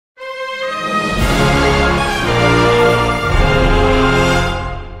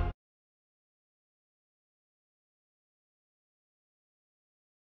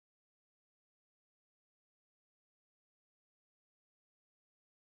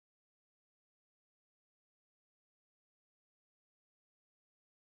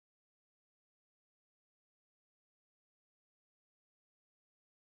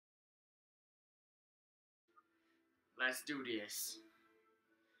Let's do this.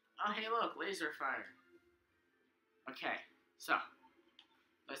 Oh, hey, look, laser fire. Okay, so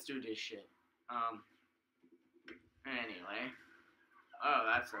let's do this shit. Anyway. Oh,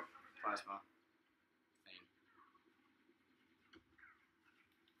 that's a plasma thing.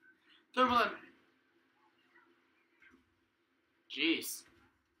 Turbulent. Jeez.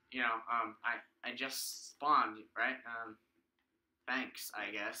 You know, I just spawned, right? Thanks,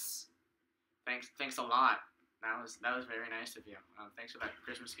 I guess. Thanks a lot. That was very nice of you. Thanks for that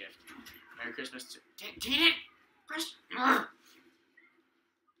Christmas gift. Merry Christmas to... Dang it! Chris... I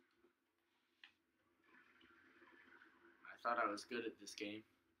thought I was good at this game.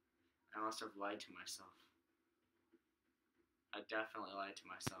 I must have lied to myself. I definitely lied to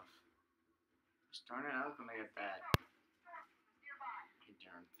myself. Just darn it, I was gonna get bad. You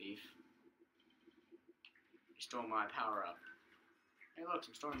darn thief. You stole my power up. Hey look,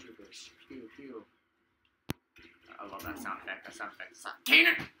 some stormtroopers. Pew pew. I love that sound effect. That sound effect. Dang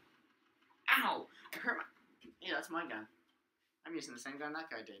it! Ow! I hurt my... Hey, that's my gun. I'm using the same gun that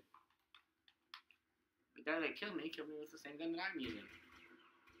guy did. The guy that killed me with the same gun that I'm using.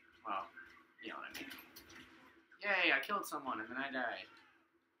 Well, you know what I mean. Yay, I killed someone and then I died.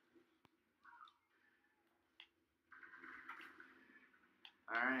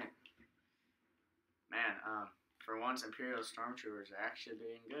 Alright. Man, for once, Imperial Stormtroopers are actually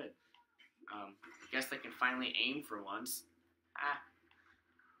doing good. Guess they can finally aim for once. Ah.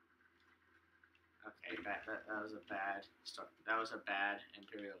 Okay, that was a bad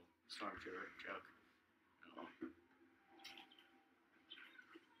Imperial Stormtrooper joke. Oh.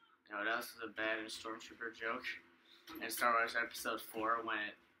 You know what else is a bad Stormtrooper joke? In Star Wars Episode 4,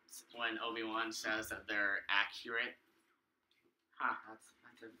 when Obi-Wan says that they're accurate. Huh,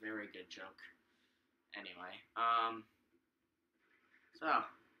 that's a very good joke. Anyway, so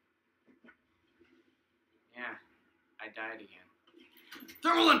yeah, I died again.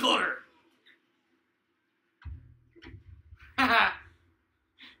 Thermal imploder! Haha!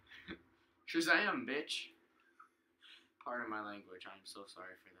 Shazam, bitch! Pardon my language, I am so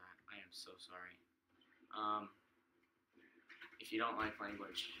sorry for that. I am so sorry. If you don't like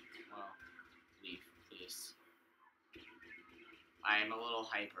language, well, leave, please. I am a little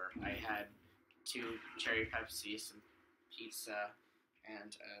hyper. I had 2 cherry Pepsi, some pizza,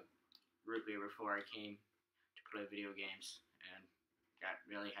 and a root beer before I came to play video games, and got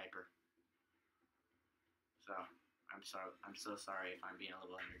really hyper. So I'm so sorry if I'm being a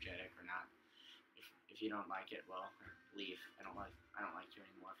little energetic or not. If you don't like it, well, leave. I don't like you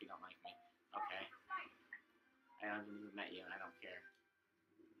anymore if you don't like me. Okay. I haven't even met you and I don't care.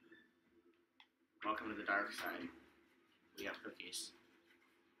 Welcome to the dark side. We have cookies.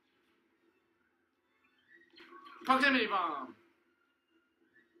 Proximity bomb!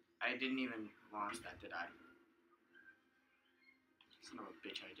 I didn't even launch that, did I? Son of a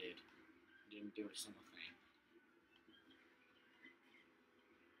bitch, I did. I didn't do a single thing.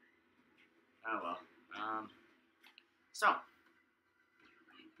 Oh well. So.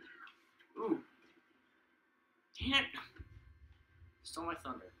 Ooh. Damn it! Stole my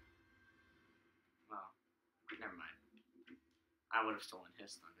thunder. Well, never mind. I would have stolen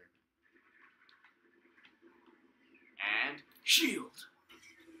his thunder. And shield!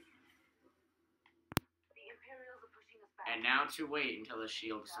 The Imperials are pushing us back. And now to wait until the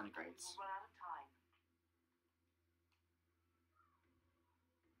shield disintegrates. We'll run out of time.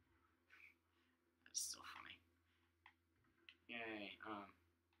 That's so funny. Yay,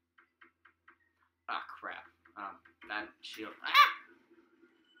 ah, crap. That shield. Ah!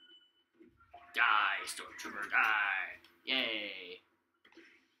 Die, Stormtrooper, die! Yay!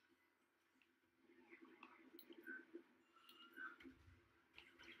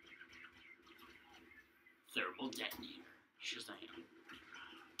 Thermal detonator. Shazam.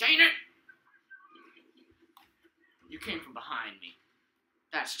 Dang it! You came from behind me.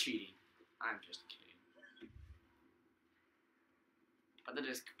 That's cheating. I'm just kidding. But that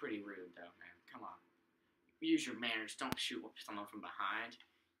is pretty rude, though, man. Come on. Use your manners. Don't shoot someone from behind.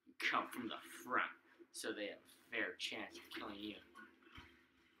 You come from the front, so they have a fair chance of killing you.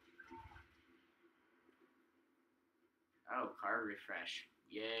 Oh, card refresh.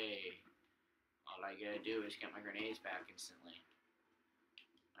 Yay. All I gotta do is get my grenades back instantly.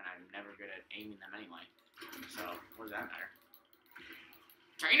 And I'm never good at aiming them anyway. So, what does that matter?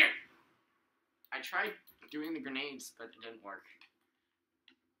 Train it! I tried doing the grenades, but it didn't work.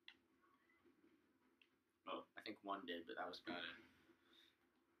 Well, I think one did, but that was about it.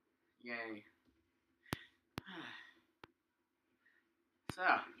 Yay. So.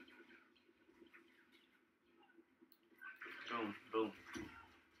 Boom, boom.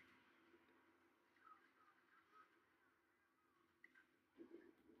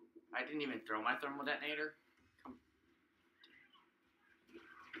 I didn't even throw my thermal detonator.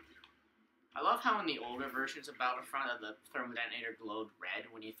 I love how in the older versions of Battlefront, the thermal detonator glowed red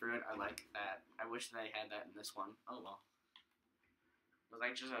when you threw it. I like that. I wish that I had that in this one. Oh well. It was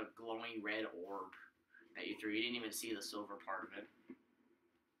like just a glowing red orb that you threw. You didn't even see the silver part of it.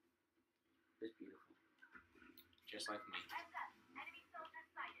 It's beautiful. Just like me. Enemy soldier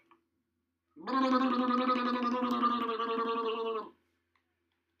sighted.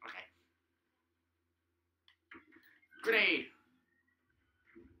 Okay. Grenade!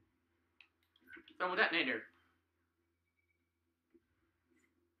 Thermal detonator.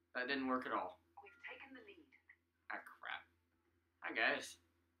 That didn't work at all. We've taken the lead. Ah, crap. Hi, guys.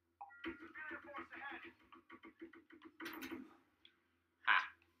 Ha.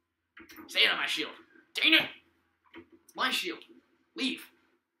 Stay out of my shield. Dang it! My shield. Leave.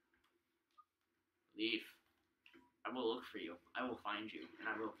 Leave. I will look for you. I will find you, and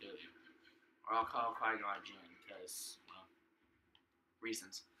I will kill you. Or I'll call Qui-Gon Jinn, because, well,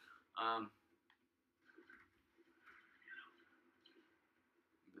 reasons.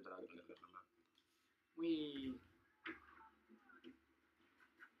 Wee.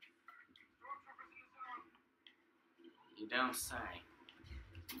 You don't say.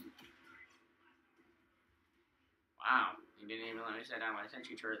 Wow. You didn't even let me set down my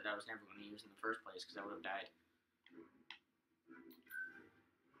sentry turret that I was never going to use in the first place, because I would have died.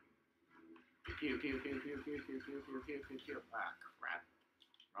 Pew, pew, pew, pew, pew, pew, pew, pew, pew, pew, pew. Ah, crap.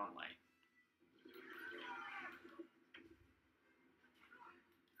 Wrong way.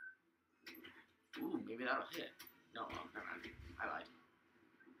 Ooh, maybe that'll hit. No, well, never mind. I lied.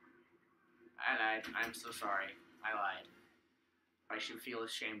 I lied. I'm so sorry. I lied. I should feel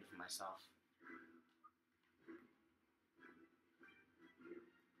ashamed of myself.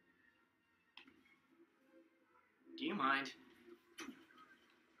 Do you mind?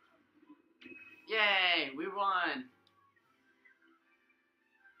 Yay! We won!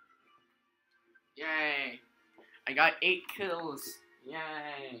 Yay! I got 8 kills!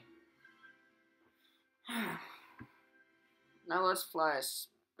 Yay! Now let's fly a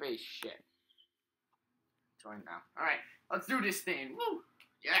spaceship. Join now. Alright, let's do this thing! Woo!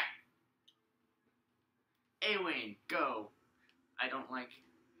 Yeah! A-Wing, go! I don't like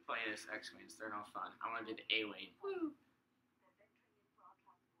playing as X-Wings, they're no fun. I want to do the A-Wing. Woo!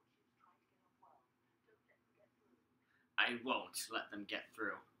 I won't let them get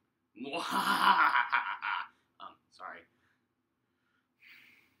through. Sorry.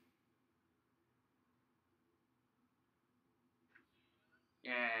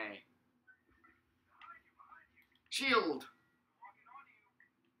 Yay. Shield!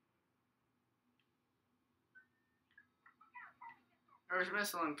 There's a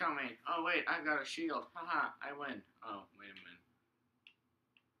missile incoming. Oh wait, I got a shield. Haha, I win. Oh, wait a minute.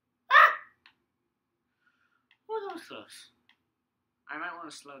 Ah! What was this? I might want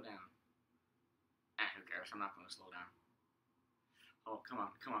to slow down. Who cares? I'm not going to slow down. Oh, come on,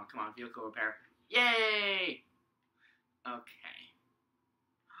 come on, come on. Vehicle repair. Yay! Okay.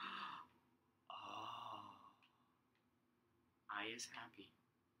 Oh. I is happy.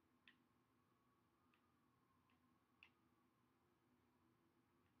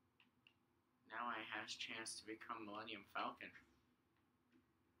 Now I has chance to become Millennium Falcon.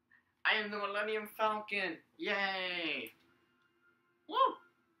 I am the Millennium Falcon! Yay! Woo!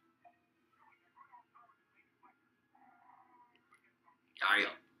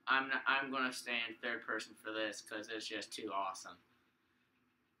 I'm gonna stay in third person for this because it's just too awesome.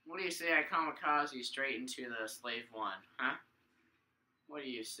 What do you say I kamikaze straight into the Slave One, huh? What do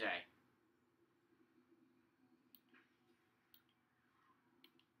you say?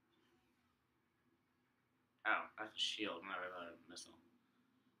 Oh, that's a shield, not a missile.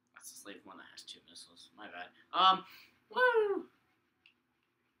 That's the Slave One that has 2 missiles. My bad. Woo!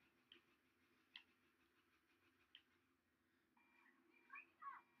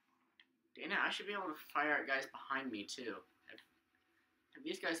 Dana, I should be able to fire at guys behind me, too. Have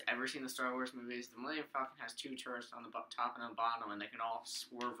these guys ever seen the Star Wars movies? The Millennium Falcon has 2 turrets on the top and the bottom, and they can all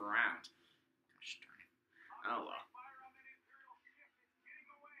swerve around. Gosh darn it. Oh, well.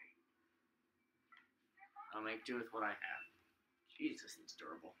 I'll make do with what I have. Jesus, it's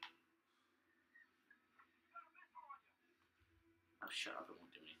durable. Oh, shut up, it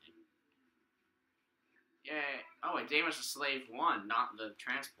won't do anything. Yay. Oh, it damaged the Slave One, not the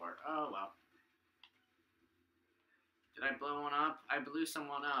transport. Oh, well. Did I blow one up? I blew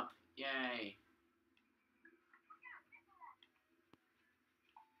someone up. Yay.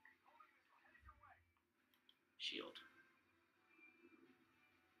 Shield.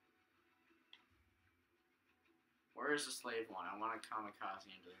 Where's the slave one? I want to kamikaze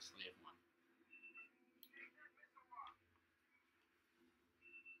into the slave one.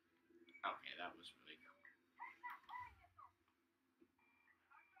 Okay, that was really cool.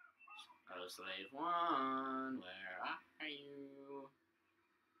 Oh, slave one, where are you?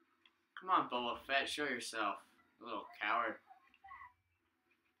 Come on, Boba Fett, show yourself, you little coward.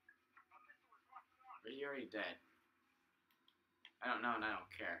 Or is he already dead? I don't know, and I don't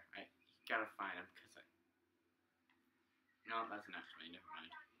care. I gotta find him because I. No, that's an X-ray. Never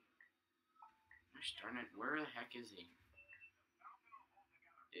mind. Gosh darn it! Where the heck is he?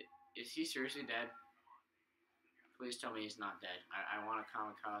 Is he seriously dead? Please tell me he's not dead. I want to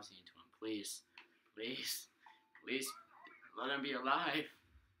kamikaze into him. Please. Please. Please. Let him be alive.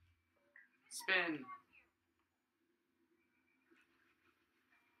 Spin.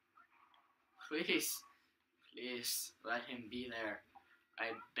 Please. Please. Let him be there.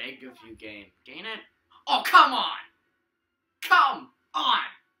 I beg of you, game. Gain it? Oh, come on! Come on!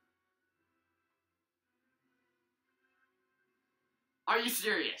 Are you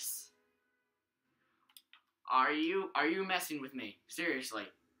serious? Are you messing with me? Seriously.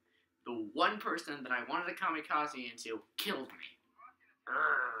 The one person that I wanted to kamikaze into killed me.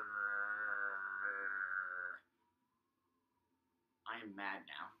 I am mad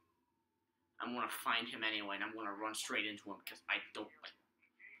now. I'm gonna find him anyway, and I'm gonna run straight into him because I don't like.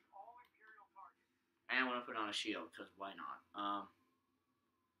 And I'm gonna put on a shield because why not? Ah!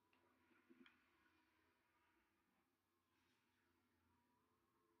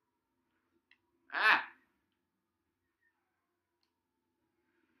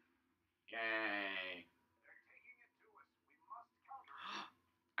 Yay!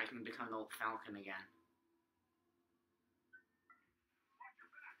 I can become the Falcon again.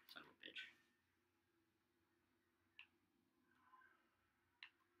 Son of a bitch.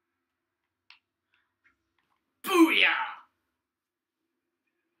 Booyah!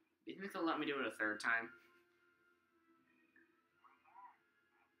 Do you think they'll let me do it a third time?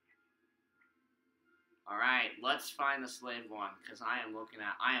 Alright, let's find the slave one, because I am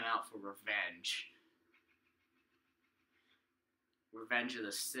out for revenge. Revenge of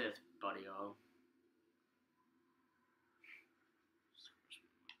the Sith, buddy-o.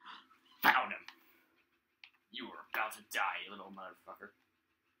 Found him! You were about to die, you little motherfucker.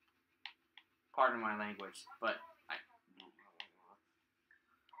 Pardon my language, but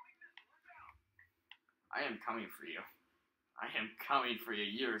I am coming for you. I am coming for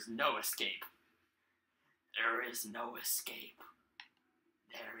you. There's no escape. There is no escape.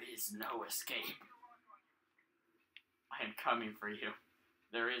 There is no escape. I am coming for you.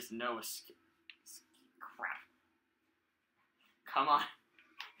 There is no escape. Crap. Come on.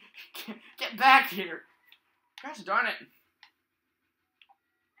 Get back here. Gosh darn it.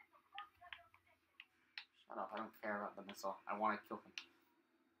 Shut up. I don't care about the missile. I want to kill him.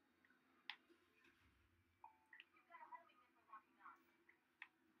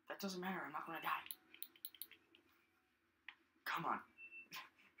 That doesn't matter. I'm not going to die. Come on.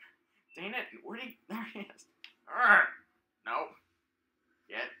 Dang it. Where'd he... There he is. Urgh. No.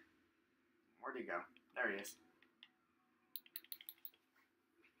 Get. Where'd he go? There he is.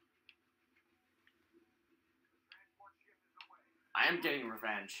 I am getting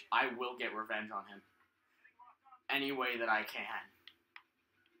revenge. I will get revenge on him. Any way that I can.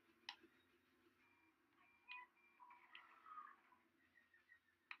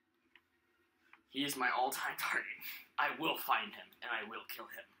 He is my all-time target. I will find him, and I will kill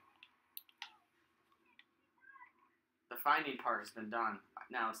him. The finding part has been done.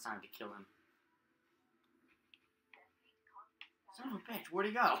 Now it's time to kill him. Son of a bitch, where'd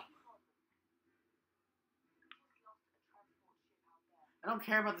he go? I don't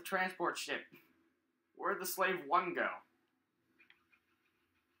care about the transport ship. Where'd the slave one go?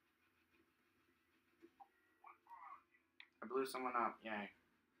 I blew someone up, yay.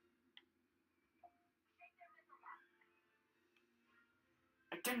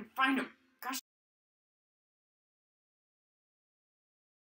 I didn't find him!